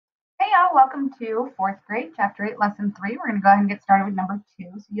welcome to 4th grade, chapter 8, lesson 3. We're going to go ahead and get started with number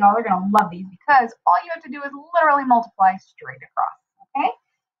 2. So y'all are going to love these because all you have to do is literally multiply straight across, okay?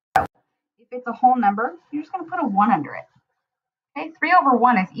 So if it's a whole number, you're just going to put a 1 under it, okay? 3 over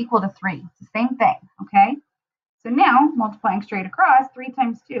 1 is equal to 3. It's the same thing, okay? So now, multiplying straight across, 3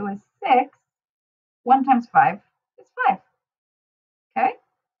 times 2 is 6. 1 times 5 is 5, okay?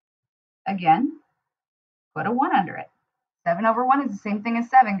 Again, put a 1 under it. 7 over 1 is the same thing as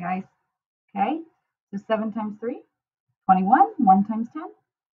 7, guys. Okay, so 7 times 3, 21. 1 times 10,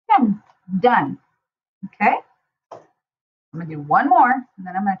 10. Done. Okay, I'm going to do one more, and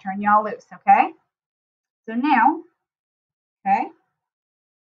then I'm going to turn y'all loose, okay? So now, okay,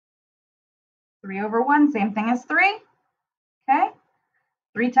 3 over 1, same thing as 3. Okay,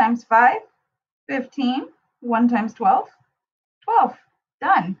 3 times 5, 15. 1 times 12, 12.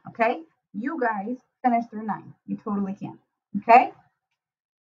 Done. Okay, you guys finish through 9. You totally can. Okay?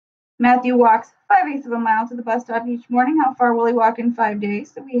 Matthew walks 5/8 of a mile to the bus stop each morning. How far will he walk in 5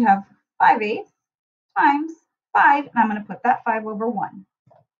 days? So we have 5/8 times 5, and I'm going to put that 5 over 1.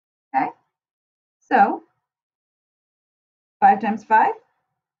 Okay? So 5 times 5,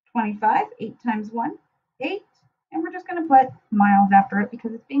 25. 8 times 1, 8. And we're just going to put miles after it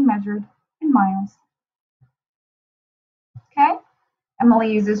because it's being measured in miles. Okay?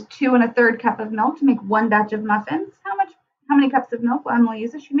 Emily uses 2 1/3 cup of milk to make 1 batch of muffins. How many cups of milk will Emily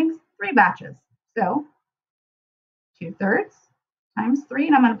use? She makes 3 batches. So 2/3 times 3,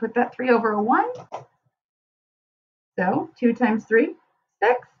 and I'm going to put that 3 over a 1. So 2 times 3,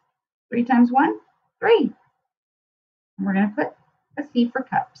 6. 3 times 1, 3. And we're going to put a C for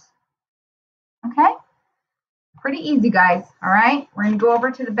cups. Okay? Pretty easy, guys. All right? We're going to go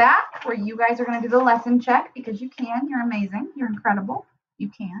over to the back where you guys are going to do the lesson check because you can. You're amazing. You're incredible. You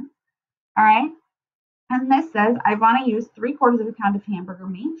can. All right? And this says, Ivana used 3/4 of a pound of hamburger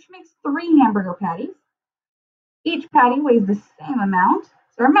meat. She makes 3 hamburger patties. Each patty weighs the same amount.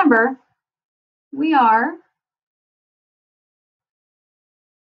 So remember, we are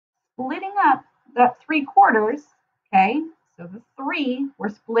splitting up that 3/4. Okay? So the 3, we're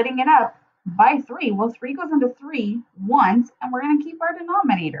splitting it up by 3. Well, 3 goes into 3 once, and we're going to keep our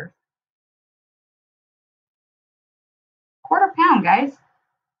denominator. 1/4 pound, guys.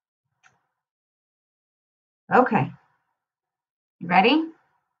 Okay. You ready?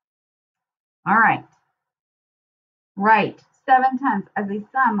 All right. Write 7/10 as a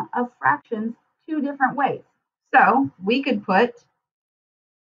sum of fractions 2 different ways. So we could put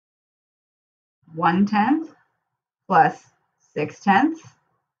 1/10 plus 6/10.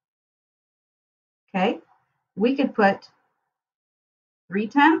 Okay. We could put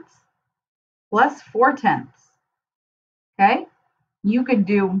 3/10 plus 4/10. Okay. You could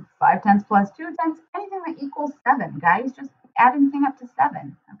do 5/10 plus 2/10, anything that equals 7, guys. Just add anything up to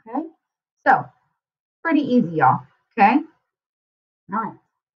 7. Okay. So pretty easy, y'all. Okay. All right.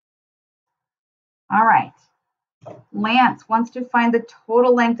 All right. Lance wants to find the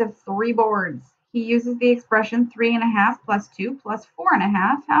total length of 3 boards. He uses the expression 3.5 plus 2 plus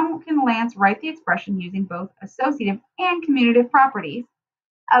 4.5. How can Lance write the expression using both associative and commutative properties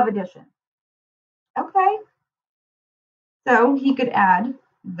of addition? Okay. So he could add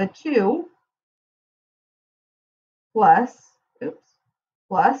the 2 plus,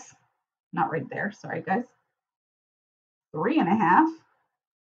 not right there, sorry guys, 3.5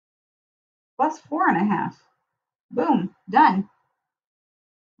 plus 4.5. Boom, done.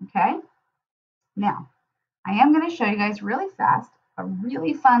 Okay. Now, I am going to show you guys really fast a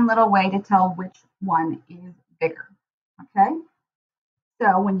really fun little way to tell which one is bigger. Okay?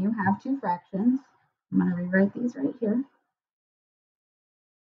 So when you have 2 fractions, I'm going to rewrite these right here.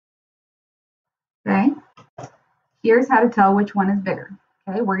 Okay? Here's how to tell which one is bigger.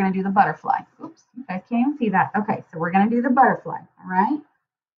 Okay? We're going to do the butterfly. Oops, you guys can't even see that. Okay, so we're going to do the butterfly. All right?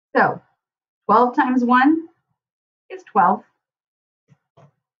 So 12 times 1 is 12.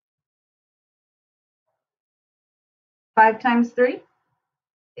 5 times 3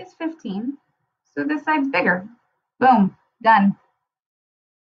 is 15. So this side's bigger. Boom, done.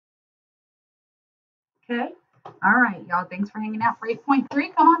 Okay? All right, y'all. Thanks for hanging out for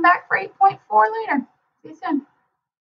 8.3. Come on back for 8.4 later. See you soon.